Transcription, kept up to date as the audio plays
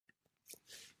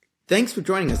Thanks for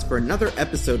joining us for another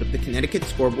episode of the Connecticut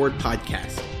Scoreboard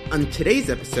Podcast. On today's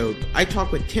episode, I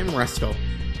talk with Tim Restall,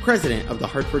 president of the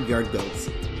Hartford Yard Goats.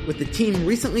 With the team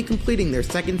recently completing their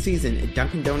second season at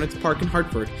Dunkin Donuts Park in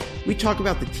Hartford, we talk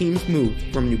about the team's move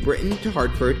from New Britain to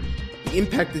Hartford, the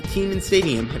impact the team and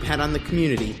stadium have had on the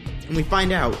community, and we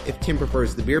find out if Tim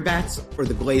prefers the beer bats or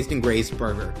the glazed and grazed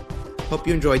burger. Hope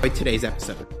you enjoyed today's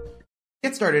episode.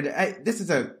 Get started. This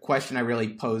is a question I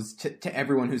really pose to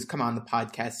everyone who's come on the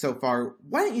podcast so far.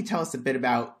 Why don't you tell us a bit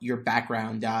about your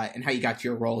background and how you got to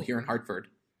your role here in Hartford?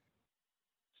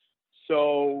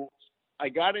 So I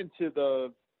got into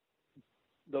the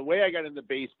way I got into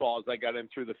baseball is I got in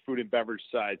through the food and beverage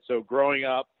side. So growing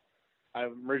up,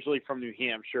 I'm originally from New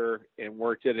Hampshire and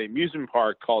worked at an amusement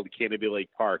park called Canopy Lake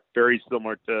Park, very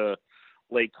similar to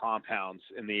lake compounds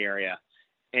in the area.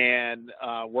 And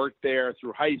worked there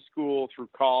through high school, through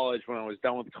college. When I was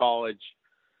done with college,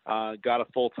 got a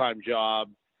full-time job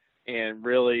and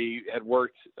really had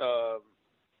worked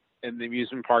in the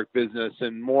amusement park business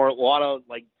and a lot of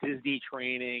like Disney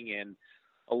training and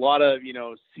a lot of,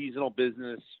 seasonal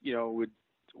business,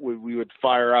 we would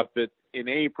fire up in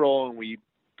April and we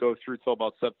go through till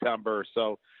about September.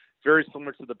 So very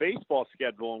similar to the baseball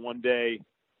schedule. And one day,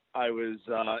 I was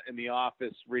in the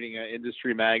office reading an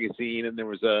industry magazine, and there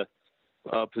was a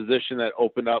position that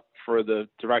opened up for the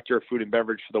director of food and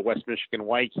beverage for the West Michigan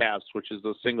Whitecaps, which is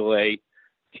the single-A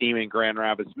team in Grand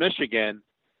Rapids, Michigan.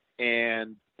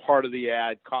 And part of the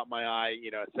ad caught my eye.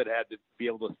 It said I had to be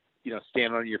able to,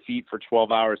 stand on your feet for 12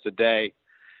 hours a day.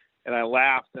 And I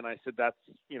laughed, and I said, that's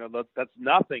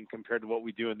nothing compared to what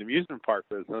we do in the amusement park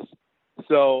business.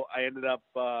 So I ended up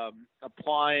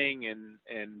applying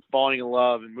and falling in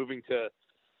love and moving to,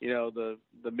 the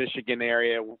Michigan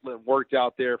area, worked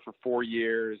out there for 4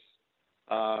 years,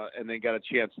 and then got a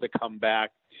chance to come back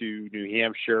to New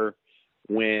Hampshire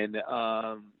when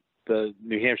the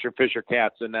New Hampshire Fisher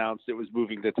Cats announced it was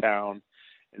moving to town.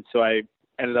 And so I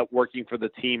ended up working for the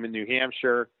team in New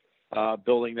Hampshire,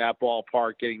 building that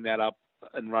ballpark, getting that up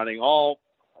and running, all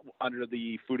under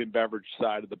the food and beverage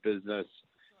side of the business.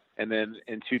 And then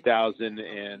in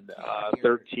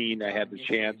 2013, I had the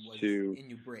chance to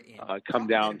come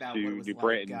down to New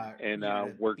Britain and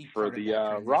work for the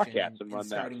Rockets and run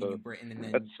that. So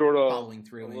that's sort of a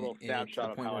little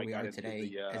snapshot of how I got into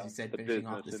the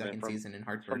business. And then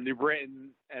from New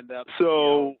Britain,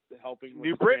 helping.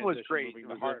 New Britain was great. It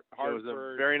was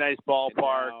a very nice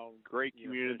ballpark, great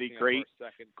community, great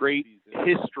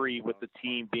history with the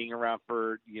team being around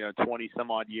for 20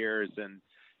 some odd years, and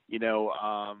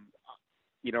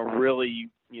really,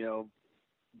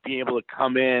 being able to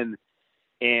come in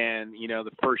and,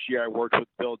 the first year I worked with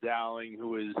Bill Dowling, who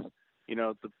was,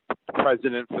 the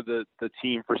president for the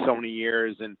team for so many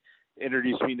years, and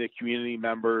introduced me to community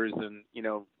members and,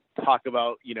 talk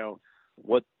about,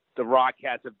 what the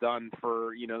Rockets have done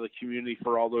for, the community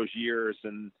for all those years.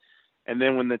 And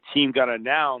then when the team got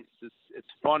announced, it's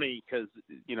funny because,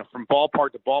 from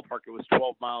ballpark to ballpark, it was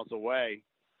 12 miles away.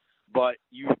 But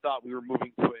you thought we were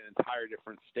moving to an entire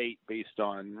different state based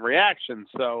on reaction.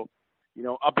 So,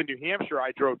 up in New Hampshire,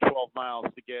 I drove 12 miles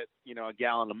to get, a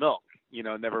gallon of milk,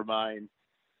 never mind,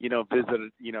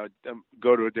 visit,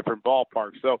 go to a different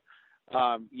ballpark. So,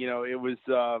 it was,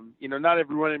 not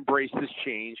everyone embraced this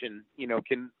change and,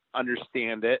 can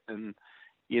understand it. And,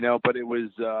 but it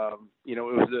was,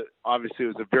 obviously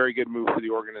it was a very good move for the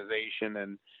organization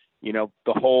and, the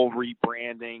whole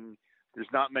rebranding. There's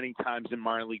not many times in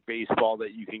minor league baseball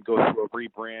that you can go through a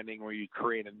rebranding where you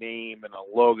create a name and a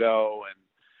logo and,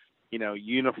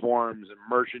 uniforms and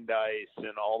merchandise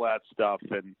and all that stuff.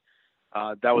 And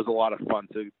that was a lot of fun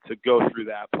to go through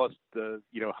that. Plus the,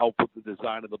 help with the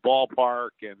design of the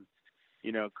ballpark and,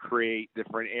 create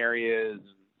different areas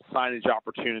and signage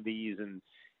opportunities and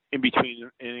in between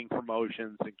inning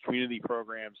promotions and community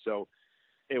programs. So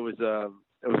it was a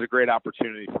great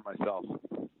opportunity for myself.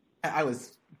 I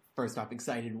was first off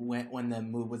excited when the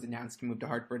move was announced to move to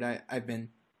Hartford. I've been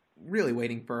really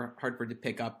waiting for Hartford to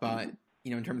pick up,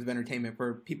 in terms of entertainment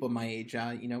for people my age,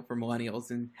 for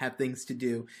millennials and have things to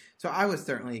do. So I was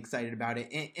certainly excited about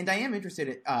it. And I am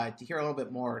interested to hear a little bit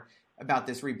more about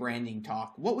this rebranding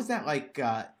talk. What was that like,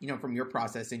 from your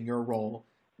process and your role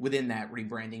within that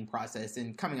rebranding process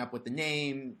and coming up with the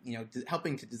name,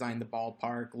 helping to design the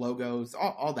ballpark, logos,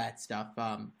 all that stuff,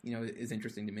 is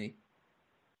interesting to me.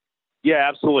 Yeah,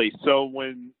 absolutely. So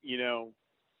when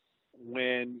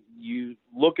you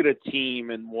look at a team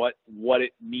and what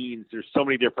it means, there's so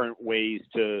many different ways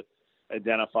to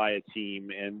identify a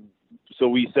team. And so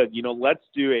we said, let's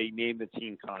do a name the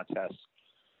team contest.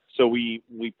 So we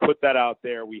put that out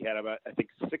there. We had about, I think,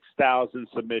 6,000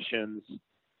 submissions.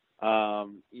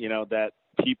 that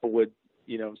people would,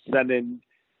 send in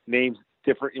names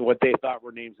different, what they thought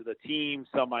were names of the team.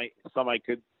 Some I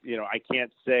could, I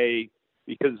can't say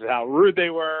because of how rude they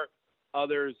were.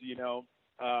 Others,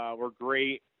 were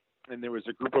great. And there was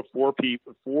a group of four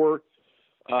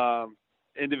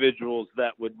individuals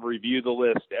that would review the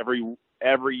list every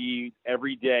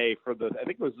day I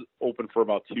think it was open for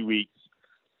about 2 weeks.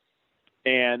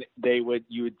 And you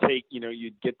would take,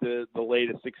 you'd get the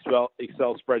latest Excel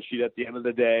spreadsheet at the end of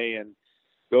the day and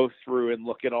go through and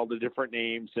look at all the different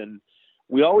names. And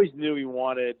we always knew we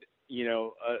wanted,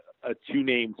 a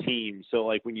two-name team. So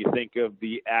like when you think of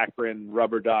the Akron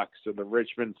Rubber Ducks or the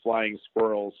Richmond Flying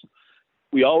Squirrels,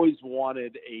 we always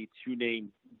wanted a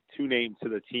two-name to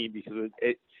the team because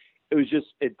it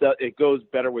goes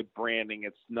better with branding.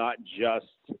 It's not just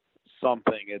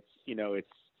something. It's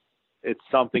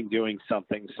something doing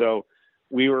something. So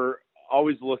we were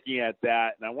always looking at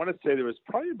that. And I want to say there was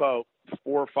probably about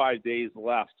 4 or 5 days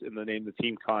left in the Name the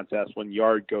Team contest when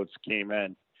Yard Goats came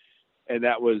in. And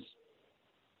that was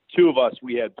two of us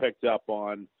we had picked up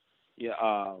on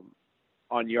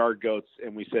Yard Goats.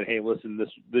 And we said, hey, listen,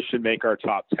 this should make our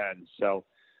top 10. So,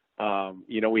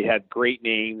 we had great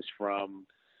names from,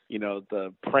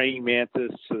 the praying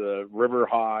mantis to the river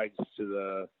hogs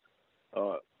to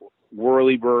the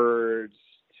whirly birds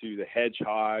to the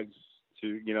hedgehogs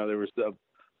to, there was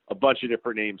a bunch of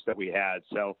different names that we had.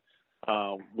 So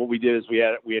what we did is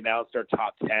we announced our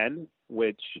top 10,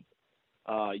 which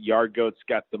Yard Goats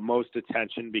got the most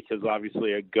attention because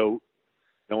obviously a goat,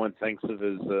 no one thinks of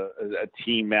as a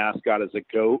team mascot as a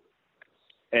goat.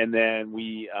 And then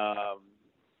we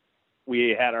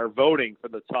had our voting for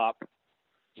the top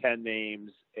 10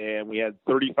 names, and we had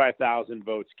 35,000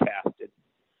 votes casted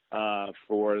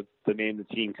for the Name the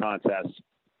Team contest.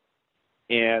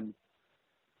 And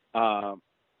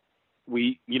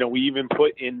we even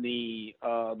put in the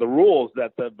rules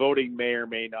that the voting may or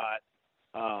may not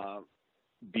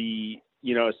be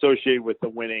associated with the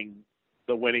winning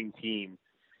team.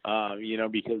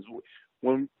 Because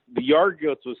when the Yard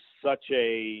Goats was such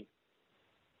a,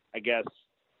 I guess,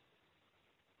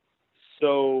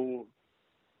 so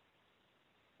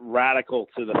radical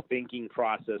to the thinking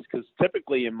process, because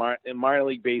typically in minor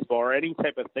league baseball or any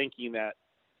type of thinking that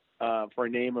for a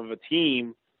name of a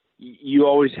team, we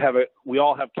all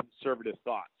have conservative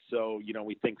thoughts. So,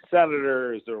 we think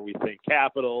Senators or we think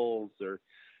Capitals or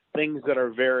things that are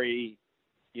very,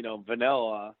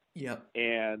 vanilla. Yep.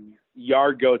 And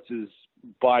Yard Goats is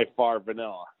by far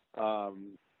vanilla. I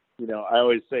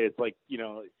always say it's like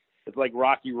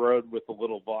Rocky Road with a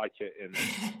little vodka in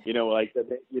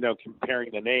it,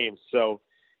 comparing the names. So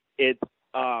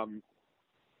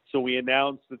so we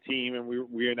announced the team and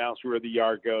we announced we were the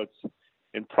Yard Goats.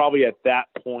 And probably at that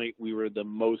point, we were the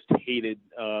most hated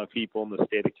people in the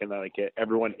state of Connecticut.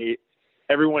 Everyone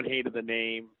hated the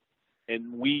name.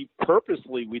 And we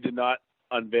did not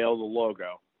unveil the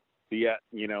logo. A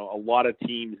lot of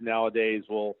teams nowadays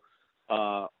will,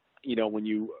 when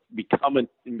you become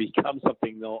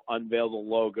something, they'll unveil the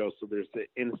logo. So there's the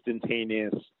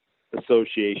instantaneous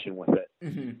association with it.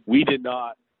 Mm-hmm. We did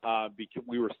not, because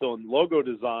we were still in logo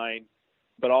design,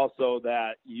 but also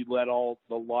that you let a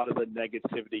lot of the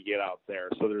negativity get out there.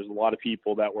 So there's a lot of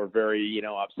people that were very,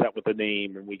 upset with the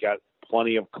name, and we got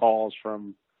plenty of calls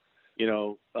from,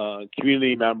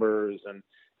 community members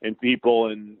and people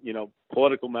and,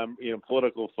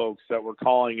 political folks that were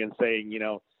calling and saying, you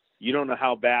don't know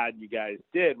how bad you guys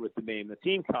did with the Name the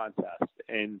Team contest.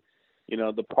 And,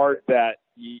 the part that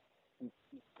a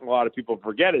lot of people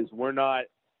forget is we're not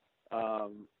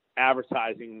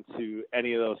advertising to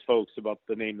any of those folks about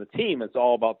the Name the Team. It's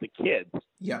all about the kids.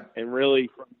 Yeah. And really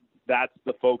that's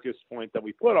the focus point that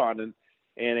we put on. And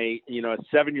a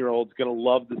 7-year-old's going to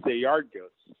love to say Yard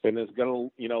Goats and is going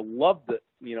to, love the,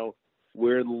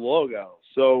 wear the logo.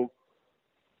 So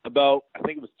about, I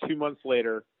think it was 2 months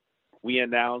later, we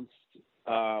announced,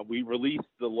 we released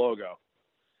the logo,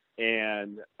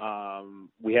 and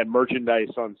we had merchandise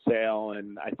on sale,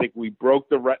 and I think we broke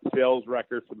the sales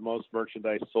record for the most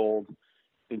merchandise sold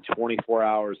in 24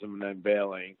 hours of an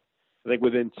unveiling. I think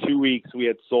within 2 weeks we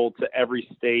had sold to every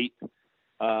state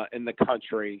in the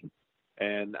country,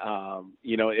 and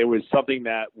it was something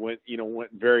that went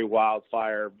very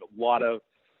wildfire. A lot of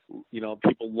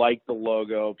people liked the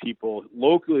logo. People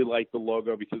locally liked the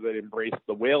logo because it embraced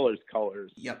the Whalers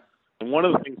colors. Yep. And one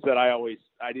of the things that I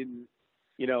didn't,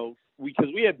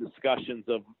 because we had discussions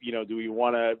of, do we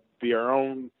want to be our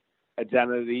own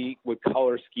identity with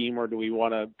color scheme, or do we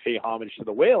want to pay homage to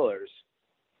the Whalers?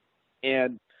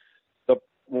 And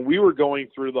when we were going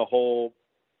through the whole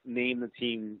Name the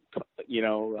Team,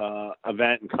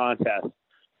 event and contest,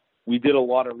 we did a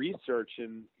lot of research,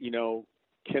 and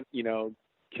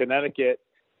Connecticut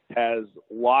has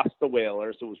lost the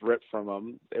Whalers. It was ripped from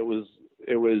them. It was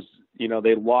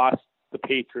they lost the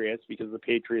Patriots because the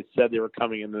Patriots said they were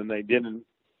coming and then they didn't.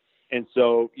 And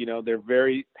so, they're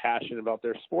very passionate about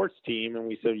their sports team. And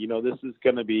we said, this is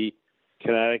going to be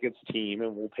Connecticut's team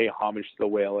and we'll pay homage to the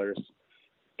Whalers.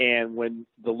 And when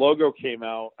the logo came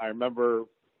out, I remember,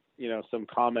 some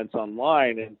comments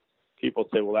online, and people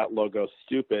say, well, that logo's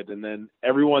stupid. And then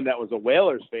everyone that was a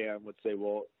Whalers fan would say,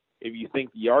 well, if you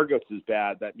think the Yard Goats is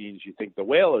bad, that means you think the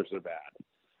Whalers are bad.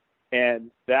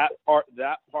 And that part,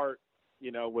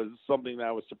 was something that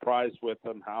I was surprised with,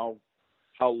 on how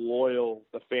loyal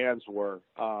the fans were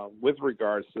with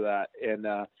regards to that. And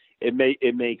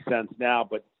it makes sense now,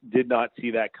 but did not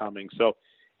see that coming. So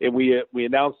we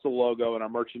announced the logo, and our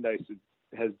merchandise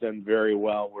has done very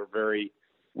well.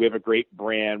 We have a great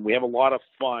brand. We have a lot of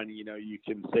fun. You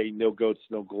can say "No Goats,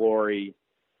 No Glory"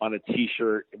 on a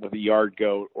T-shirt with a yard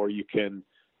goat, or you can,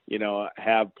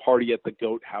 have "Party at the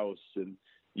Goat House," and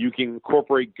you can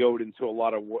incorporate goat into a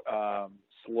lot of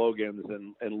slogans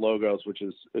and logos, which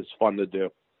is fun to do.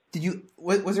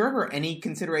 Was there ever any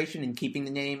consideration in keeping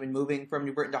the name and moving from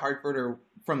New Britain to Hartford, or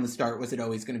from the start was it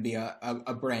always going to be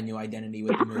a brand new identity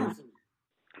with the move?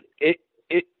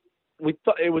 We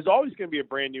thought it was always going to be a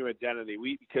brand new identity.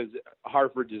 Because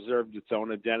Hartford deserved its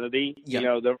own identity.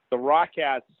 Yep. The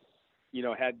Rockettes,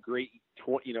 had great,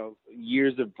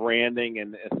 years of branding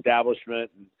and establishment,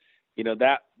 and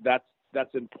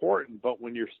that's important. But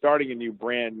when you're starting a new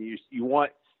brand, you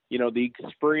want, the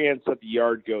experience at the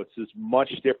Yard Goats is much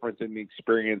different than the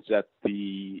experience at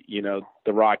the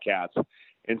Rockettes.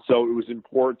 And so it was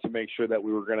important to make sure that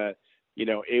we were going to,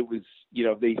 it was,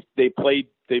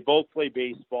 they both play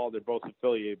baseball. They're both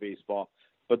affiliated baseball,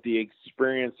 but the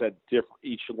experience at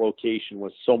each location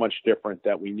was so much different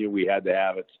that we knew we had to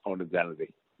have its own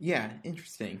identity. Yeah.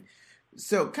 Interesting.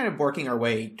 So kind of working our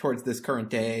way towards this current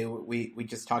day, we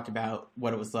just talked about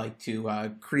what it was like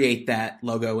to create that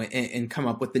logo and come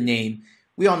up with the name.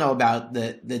 We all know about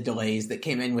the delays that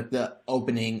came in with the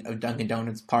opening of Dunkin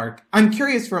Donuts Park. I'm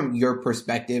curious from your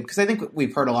perspective, because I think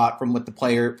we've heard a lot from the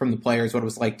players, what it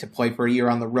was like to play for a year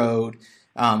on the road,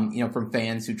 from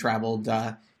fans who traveled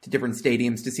to different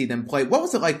stadiums to see them play. What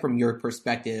was it like from your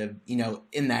perspective,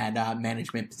 in that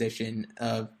management position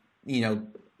of,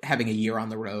 having a year on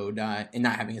the road and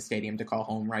not having a stadium to call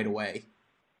home right away?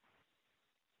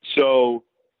 So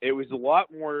it was a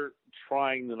lot more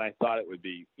trying than I thought it would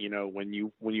be. When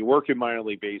you work in minor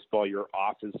league baseball, your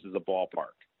office is a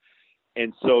ballpark.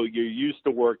 And so you're used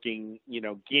to working,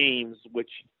 games,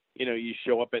 which, you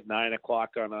show up at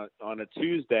 9:00 on a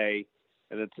Tuesday,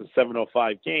 and it's a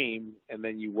 7:05 game. And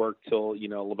then you work till,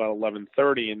 about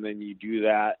 11:30. And then you do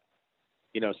that,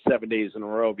 7 days in a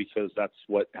row, because that's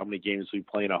how many games we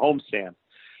play in a homestand.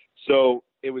 So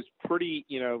it was pretty,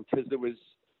 because there was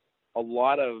a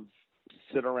lot of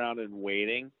sit around and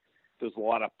waiting. There's a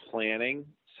lot of planning.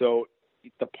 So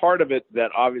the part of it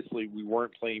that obviously we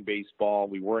weren't playing baseball,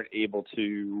 we weren't able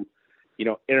to,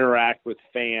 interact with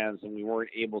fans, and we weren't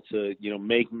able to,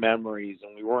 make memories,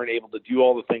 and we weren't able to do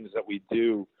all the things that we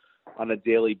do on a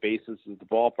daily basis at the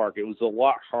ballpark. It was a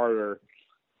lot harder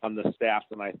on the staff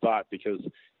than I thought, because,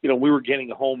 we were getting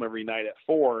home every night at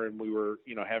 4, and we were,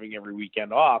 having every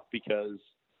weekend off because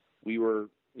we were,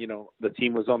 the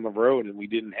team was on the road, and we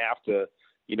didn't have to,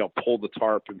 pull the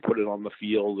tarp and put it on the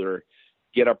field, or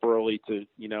get up early to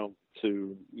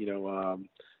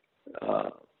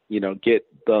get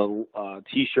the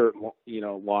T-shirt,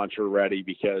 launcher ready,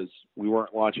 because we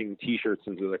weren't launching T-shirts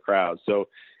into the crowd. So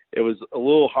it was a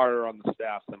little harder on the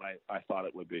staff than I thought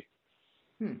it would be.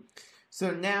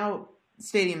 So now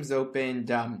stadium's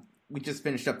opened. We just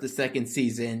finished up the second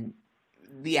season.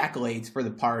 The accolades for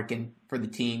the park and for the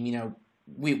team,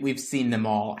 we've seen them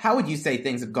all. How would you say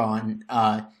things have gone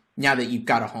now that you've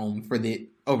got a home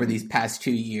over these past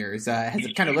 2 years? Has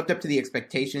it kind of lived up to the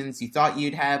expectations you thought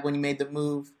you'd have when you made the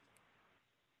move?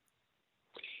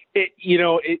 The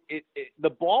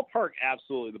ballpark,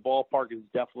 absolutely. The ballpark is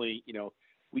definitely,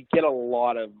 we get a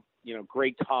lot of,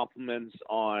 great compliments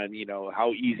on,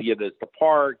 how easy it is to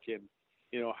park, and,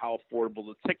 how affordable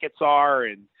the tickets are,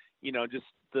 and, just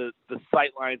the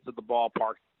sight lines of the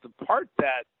ballpark. The part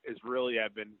that is really,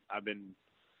 I've been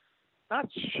not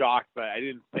shocked, but I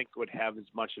didn't think would have as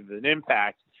much of an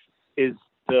impact, is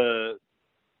the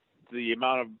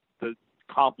amount of the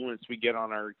compliments we get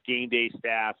on our game day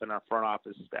staff and our front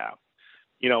office staff.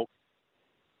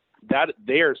 That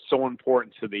they are so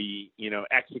important to the,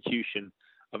 execution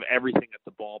of everything at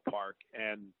the ballpark.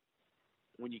 And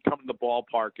when you come to the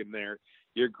ballpark and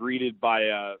you're greeted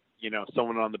by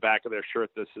someone on the back of their shirt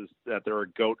that they're a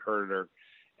goat herder,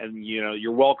 and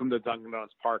you're welcome to Dunkin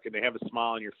Donuts Park, and they have a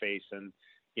smile on your face, and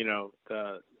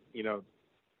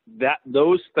that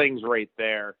those things right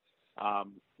there,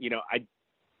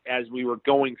 as we were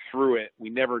going through it, we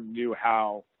never knew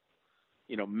how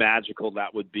magical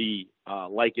that would be,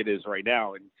 like it is right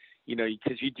now. And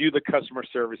because you do the customer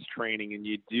service training and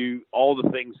you do all the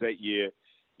things that you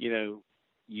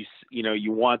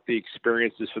want the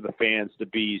experiences for the fans to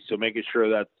be. So making sure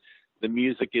that the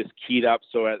music is keyed up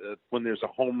so when there's a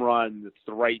home run, it's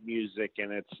the right music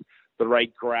and it's the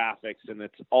right graphics and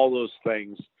it's all those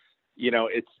things.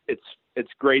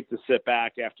 It's great to sit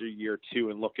back after year two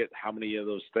and look at how many of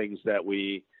those things that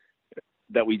we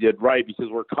did right, because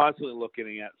we're constantly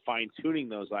looking at fine tuning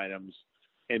those items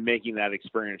and making that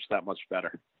experience that much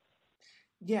better.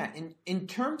 Yeah. In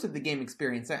terms of the game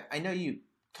experience, I know you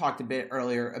talked a bit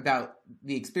earlier about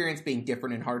the experience being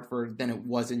different in Hartford than it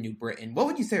was in New Britain. What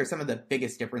would you say are some of the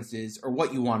biggest differences, or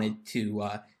what you wanted to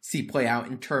see play out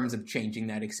in terms of changing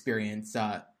that experience,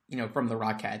 from the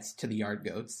Rockettes to the Yard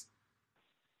Goats?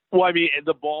 Well, I mean,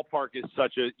 the ballpark is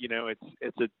such a,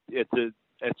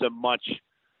 it's a much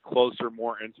closer,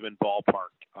 more intimate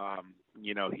ballpark.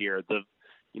 Here,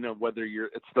 whether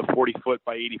it's the 40-foot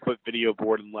by 80-foot video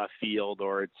board in left field,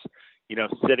 or it's,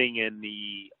 sitting in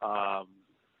the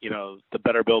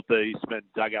better built basement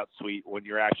dugout suite, when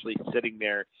you're actually sitting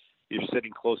there, you're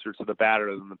sitting closer to the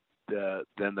batter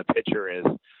than the pitcher is.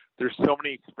 There's so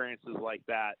many experiences like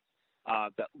that.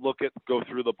 That go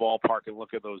through the ballpark and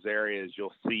look at those areas,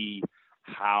 you'll see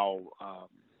how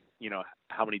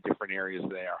many different areas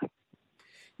they are.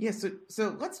 Yeah,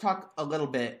 so let's talk a little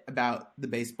bit about the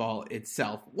baseball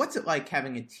itself. What's it like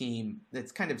having a team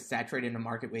that's kind of saturated in a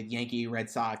market with Yankee, Red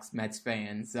Sox, Mets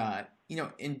fans, and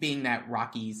being that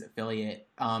Rockies affiliate?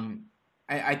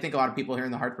 I think a lot of people here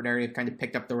in the Hartford area have kind of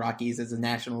picked up the Rockies as a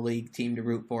National League team to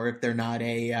root for if they're not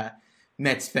a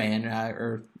Mets fan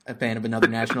or a fan of another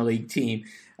National League team.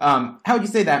 How would you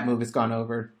say that move has gone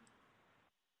over?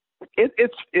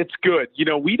 It's good.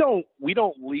 We don't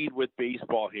lead with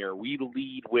baseball here. We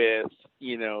lead with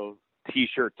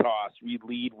t-shirt toss. We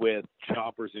lead with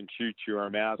choppers and choo-choo, our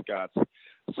mascots.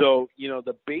 So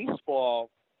the baseball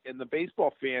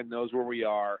fan knows where we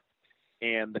are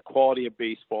and the quality of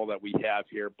baseball that we have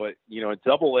here. But at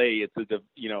Double-A,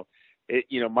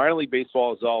 minor league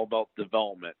baseball is all about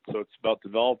development. So it's about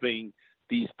developing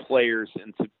these players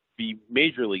into be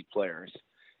major league players.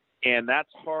 And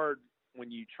that's hard when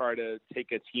you try to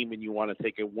take a team and you want to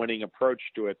take a winning approach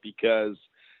to it, because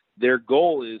their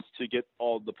goal is to get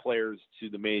all the players to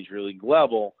the major league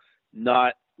level,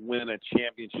 not win a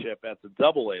championship at the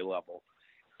Double-A level.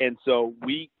 And so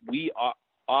we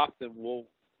often will,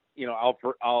 I'll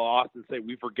often say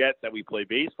we forget that we play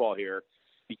baseball here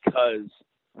because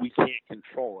we can't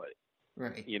control it.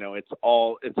 Right. It's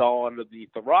all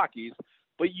underneath the Rockies,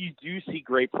 but you do see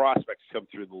great prospects come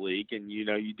through the league, and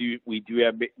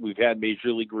we've had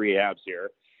major league rehabs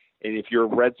here. And if you're a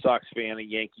Red Sox fan, a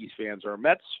Yankees fan, or a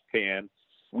Mets fan,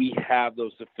 we have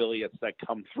those affiliates that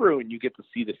come through, and you get to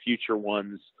see the future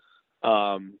ones,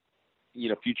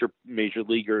 future major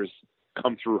leaguers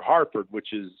come through Hartford,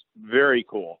 which is very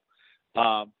cool.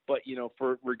 But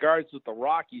for regards with the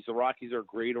Rockies are a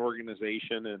great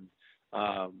organization, and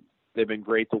they've been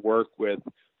great to work with.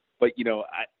 But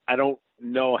I don't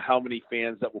know how many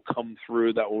fans that will come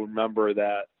through that will remember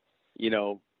that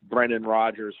Brendan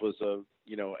Rodgers was a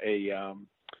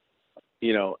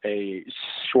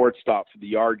shortstop for the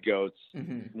Yard Goats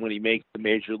when he makes the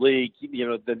major league.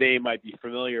 The name might be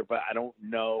familiar, but I don't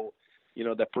know.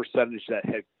 The percentage that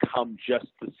had come just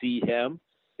to see him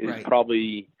is right.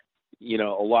 Probably a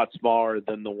lot smaller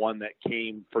than the one that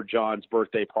came for John's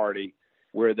birthday party,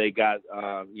 where they got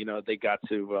to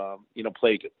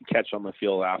play catch on the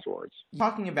field afterwards.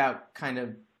 Talking about kind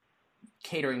of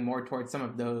catering more towards some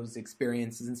of those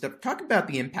experiences and stuff, talk about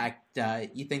the impact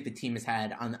you think the team has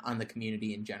had on the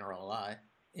community in general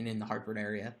and in the Hartford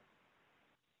area.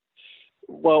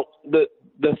 Well, the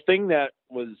thing that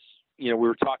was, we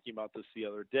were talking about this the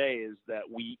other day, is that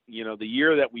we, the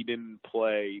year that we didn't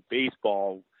play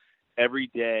baseball, every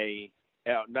day,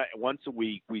 once a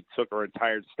week, we took our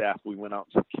entire staff, we went out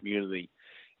to the community,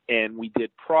 and we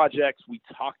did projects. We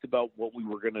talked about what we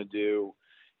were going to do.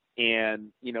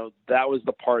 And, that was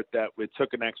the part that it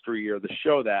took an extra year to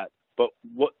show that. But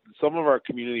what some of our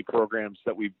community programs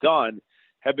that we've done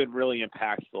have been really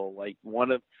impactful. Like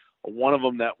one of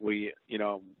them that we're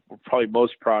probably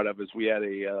most proud of is we had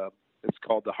it's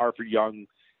called the Hartford Young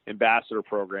Ambassador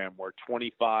Program, where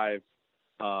 25,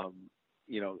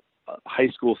 high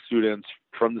school students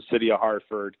from the city of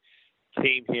Hartford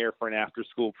came here for an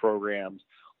after-school program,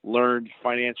 learned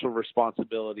financial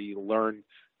responsibility, learned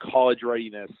college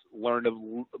readiness, learned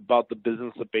about the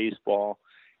business of baseball,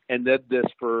 and did this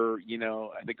for,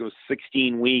 I think it was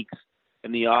 16 weeks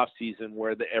in the off season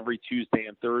where every Tuesday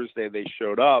and Thursday they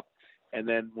showed up. And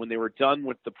then when they were done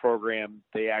with the program,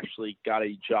 they actually got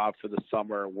a job for the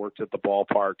summer and worked at the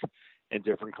ballpark in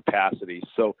different capacities.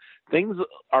 So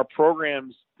our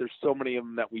programs, there's so many of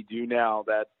them that we do now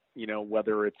that,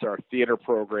 whether it's our theater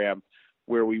program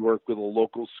where we work with a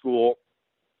local school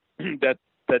that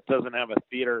doesn't have a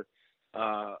theater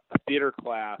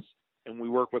class, and we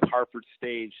work with Hartford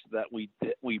Stage that we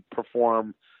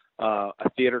perform a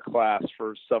theater class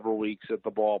for several weeks at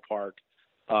the ballpark.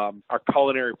 Our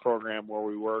culinary program where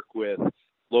we work with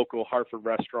local Hartford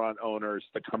restaurant owners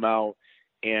to come out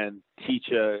and teach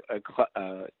a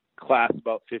class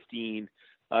about 15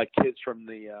 kids from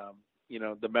the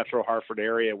Metro Hartford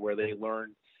area where they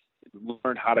learn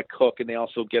how to cook, and they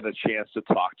also get a chance to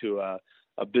talk to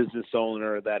a business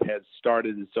owner that has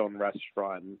started its own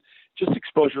restaurant. And just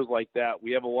exposures like that.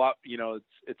 We have a lot,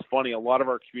 it's funny, a lot of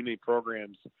our community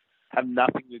programs have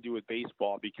nothing to do with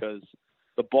baseball because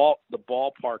the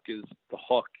ballpark is the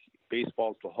hook,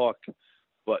 baseball is the hook,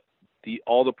 but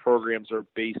all the programs are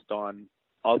based on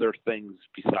other things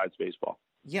besides baseball.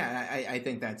 Yeah, I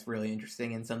think that's really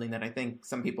interesting and something that I think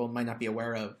some people might not be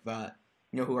aware of,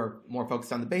 who are more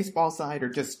focused on the baseball side or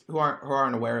just who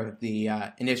aren't aware of the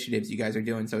initiatives you guys are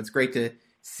doing. So it's great to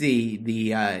see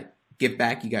the give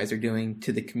back you guys are doing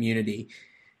to the community.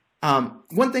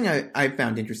 One thing I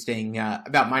found interesting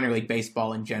about minor league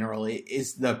baseball in general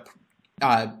is the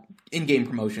in-game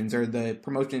promotions or the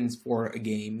promotions for a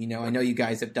game. I know you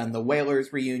guys have done the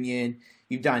Whalers reunion.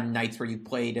 You've done nights where you've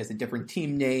played as a different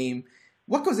team name.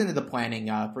 What goes into the planning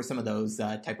for some of those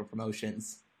type of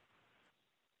promotions?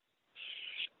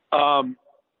 When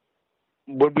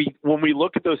we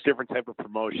look at those different type of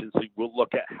promotions, we'll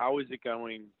look at how is it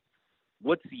going,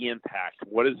 what's the impact,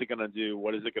 what is it going to do,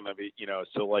 what is it going to be,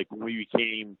 so like when we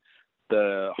became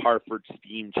the Hartford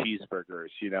steamed cheeseburgers,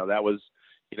 that was,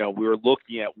 we were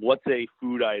looking at what's a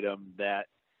food item that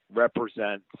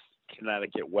represents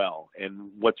Connecticut well and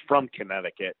what's from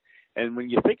Connecticut. And when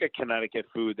you think of Connecticut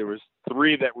food, there was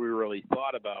three that we really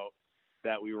thought about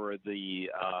that we were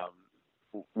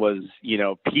was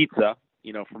pizza,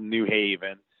 from New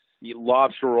Haven,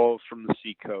 lobster rolls from the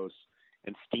seacoast,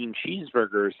 and steamed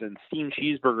cheeseburgers. And steamed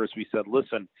cheeseburgers, we said,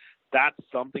 listen, that's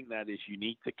something that is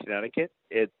unique to Connecticut.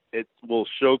 It will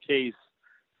showcase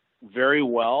very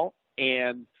well,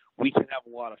 and we can have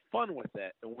a lot of fun with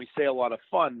it. And when we say a lot of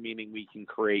fun, meaning we can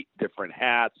create different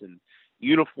hats and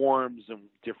uniforms and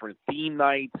different theme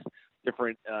nights,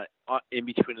 different in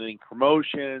between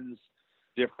promotions,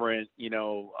 different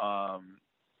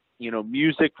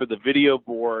music for the video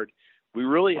board. We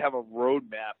really have a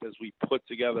roadmap as we put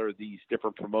together these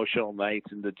different promotional nights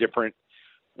and the different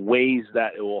ways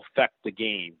that it will affect the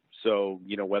game. So,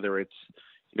 whether it's,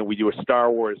 we do a Star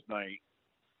Wars night,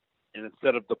 and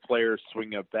instead of the players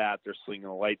swinging a bat, they're swinging a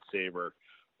lightsaber.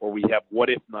 Or we have What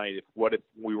If night. What if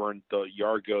we weren't the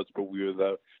Yard Goats, but we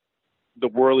were the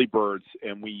Whirly Birds,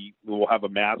 and we will have a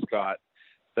mascot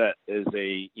that is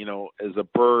is a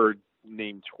bird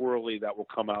named Twirly that will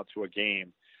come out to a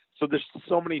game. So there's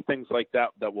so many things like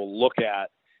that we'll look at,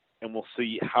 and we'll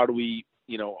see how do we,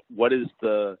 what is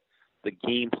the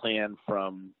game plan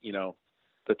from,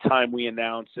 the time we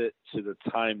announce it to the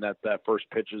time that first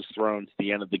pitch is thrown to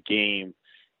the end of the game,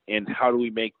 and how do we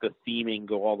make the theming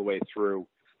go all the way through.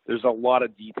 There's a lot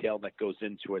of detail that goes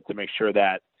into it to make sure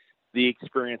that the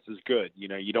experience is good.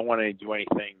 You don't want to do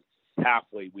anything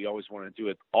halfway. We always want to do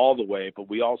it all the way, but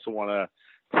we also want to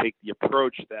take the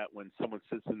approach that when someone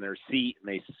sits in their seat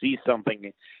and they see something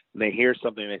and they hear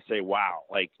something, they say, wow,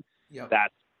 like yep.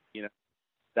 That's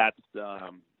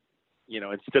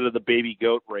instead of the baby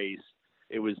goat race,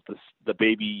 it was the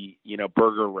baby,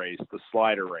 burger race, the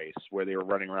slider race where they were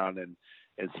running around in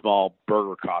small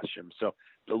burger costumes. So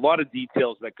a lot of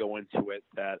details that go into it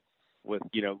that with,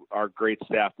 our great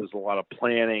staff, there's a lot of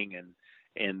planning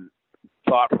and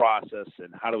thought process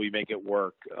and how do we make it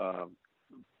work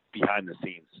behind the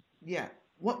scenes. Yeah.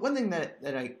 One thing that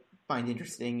I find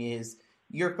interesting is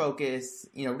your focus,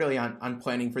 really on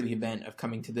planning for the event of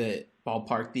coming to the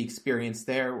ballpark, the experience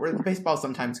there, where the baseball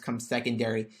sometimes comes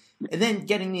secondary, and then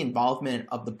getting the involvement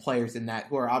of the players in that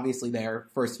who are obviously there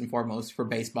first and foremost for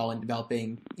baseball and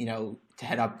developing, to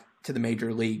head up to the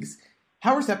major leagues.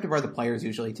 How receptive are the players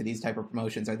usually to these type of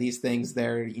promotions? Are these things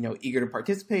they're, eager to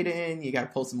participate in? You got to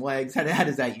pull some legs. How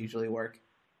does that usually work?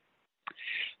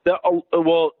 All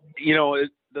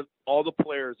all the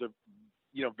players are,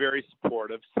 very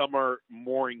supportive. Some are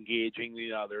more engaging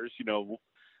than others.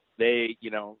 They,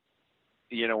 when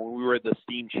we were at the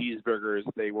steamed cheeseburgers,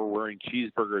 they were wearing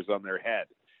cheeseburgers on their head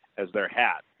as their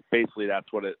hat. Basically,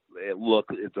 that's what it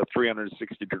looked. It's a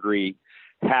 360-degree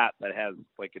hat that has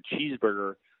like a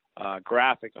cheeseburger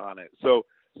graphic on it. So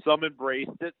some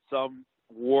embraced it, some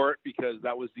wore it because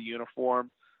that was the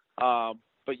uniform. But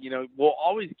we'll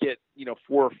always get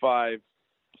 4 or 5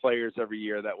 players every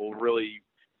year that will really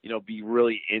be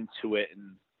really into it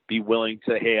and be willing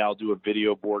to, hey, I'll do a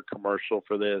video board commercial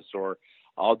for this, or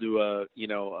I'll do a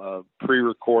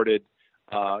pre-recorded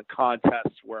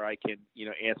contest where I can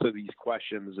answer these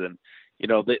questions. And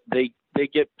they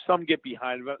get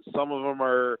behind it. Some of them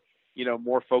are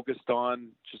more focused on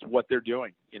just what they're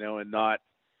doing, and not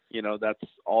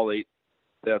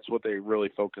that's what they really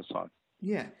focus on.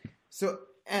 Yeah. So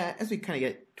as we kind of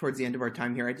get towards the end of our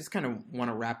time here, I just kind of want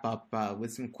to wrap up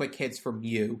with some quick hits from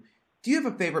you. Do you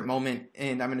have a favorite moment,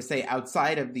 and I'm going to say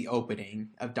outside of the opening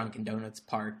of Dunkin Donuts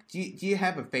Park, do you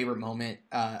have a favorite moment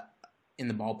in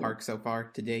the ballpark so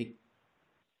far to date?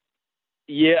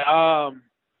 Yeah, I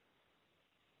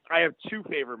have 2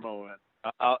 favorite moments.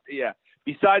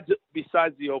 Besides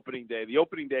the opening day. The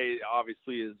opening day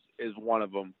obviously is one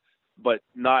of them, but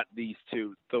not these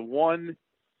 2. The one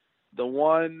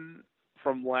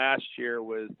from last year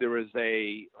was there was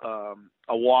a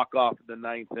walk-off in the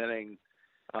 9th inning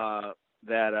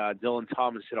that Dylan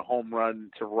Thomas hit a home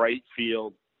run to right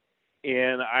field.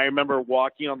 And I remember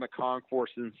walking on the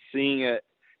concourse and seeing it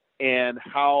and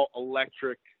how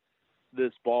electric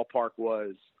this ballpark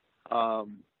was,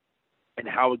 and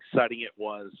how exciting it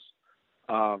was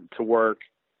to work.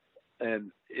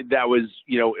 And that was,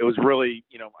 it was really,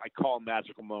 I call them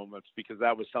magical moments, because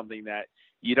that was something that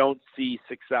you don't see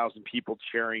 6,000 people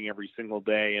cheering every single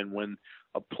day. And when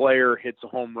a player hits a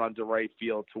home run to right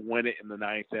field to win it in the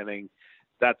 9th inning,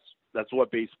 that's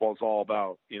what baseball is all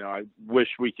about. I wish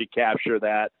we could capture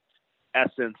that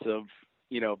essence of,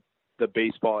 the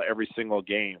baseball every single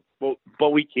game, but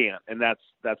we can't, and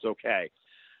that's okay.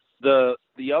 The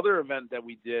other event that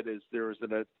we did is there was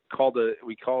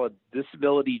we call it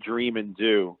Disability Dream and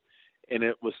Do, and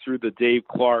it was through the Dave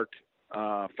Clark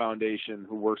Foundation,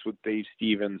 who works with Dave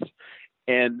Stevens,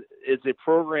 and it's a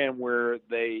program where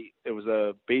it was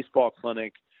a baseball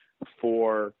clinic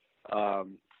for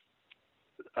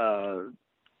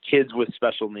kids with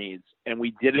special needs, and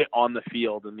we did it on the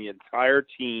field, and the entire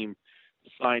team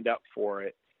signed up for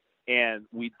it, and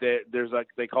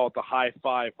they call it the high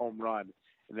five home run.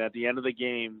 And at the end of the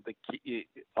game,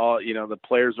 the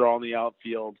players are all in the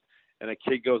outfield, and a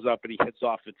kid goes up and he hits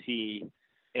off the tee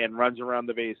and runs around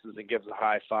the bases and gives a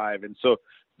high five. And so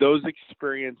those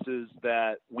experiences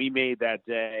that we made that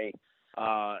day,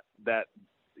 that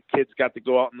kids got to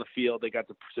go out in the field, they got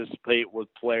to participate with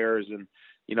players and,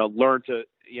 learn to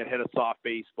hit a soft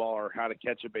baseball or how to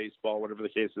catch a baseball, whatever the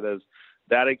case it is.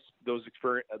 That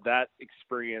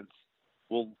experience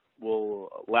will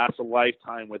last a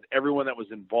lifetime with everyone that was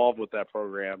involved with that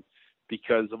program,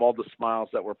 because of all the smiles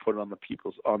that were put on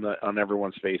on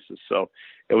everyone's faces. So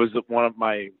it was one of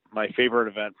my favorite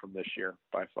event from this year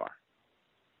by far.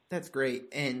 That's great.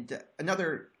 And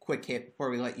another quick hit before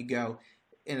we let you go,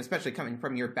 and especially coming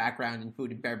from your background in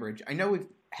food and beverage, I know we've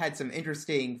had some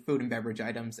interesting food and beverage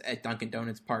items at Dunkin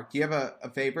Donuts Park. Do you have a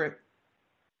favorite?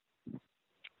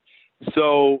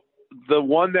 So the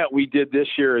one that we did this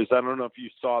year is, I don't know if you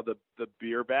saw the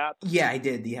beer bats. Yeah, I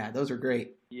did. Yeah, those are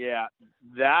great. Yeah,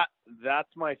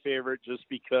 that's my favorite, just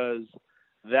because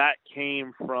that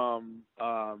came from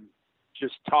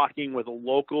just talking with a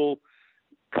local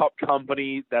cup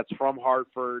company that's from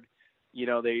Hartford.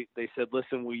 They said,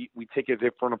 listen, we take a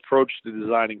different approach to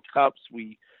designing cups.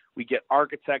 We get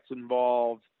architects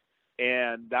involved.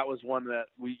 And that was one that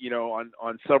we,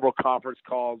 on several conference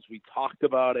calls, we talked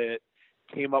about it,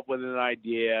 came up with an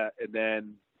idea, and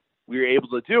then we were able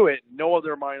to do it. No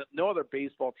other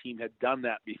baseball team had done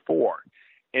that before.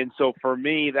 And so for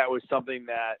me, that was something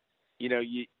that,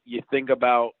 you think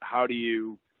about, how do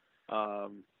you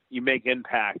make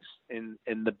impacts in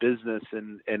the business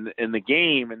and in the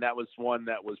game. And that was one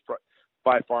that was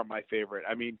by far my favorite.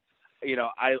 I mean,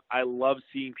 I love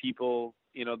seeing people,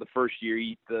 the first year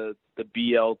eat the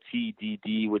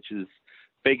BLTDD, which is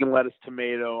bacon, lettuce,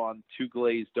 tomato on 2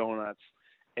 glazed donuts.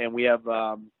 And we have,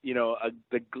 the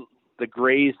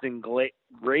glazed and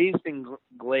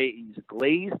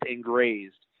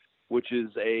grazed, which is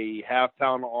a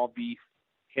half-pound all-beef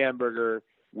hamburger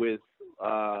with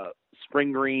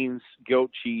spring greens, goat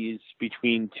cheese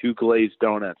between 2 glazed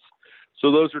donuts.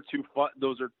 So those are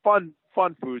fun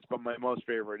foods, but my most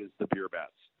favorite is the beer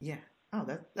bats. Yeah, Oh,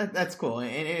 that's cool,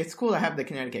 and it's cool to have the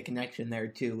Connecticut connection there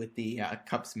too with the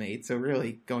Cups made. So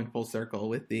really going full circle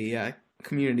with the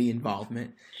community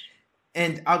involvement.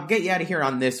 And I'll get you out of here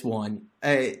on this one.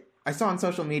 I saw on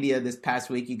social media this past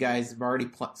week you guys have already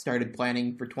started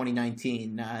planning for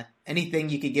 2019. Anything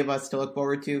you could give us to look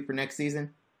forward to for next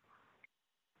season?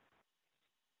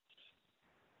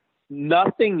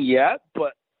 Nothing yet,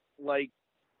 but like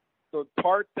the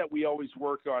part that we always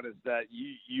work on is that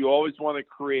you always want to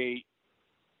create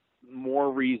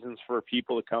more reasons for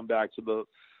people to come back to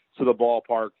the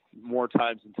ballpark more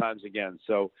times and times again.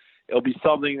 So it'll be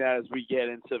something that as we get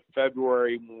into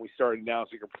February, when we start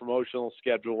announcing a promotional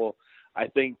schedule, I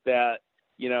think that,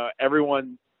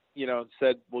 everyone,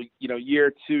 said, well,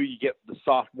 year two, you get the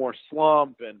sophomore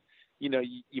slump and,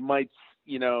 you might,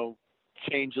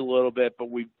 change a little bit,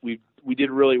 but we did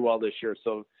really well this year.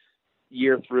 So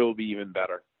year three will be even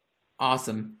better.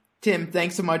 Awesome. Tim,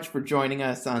 thanks so much for joining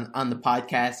us on the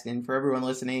podcast. And for everyone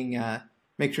listening,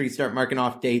 make sure you start marking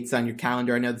off dates on your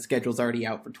calendar. I know the schedule's already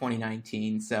out for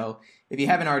 2019. So if you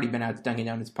haven't already been out to Dunkin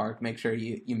Donuts Park, make sure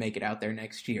you make it out there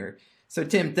next year. So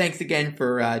Tim, thanks again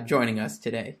for joining us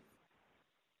today.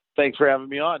 Thanks for having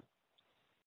me on.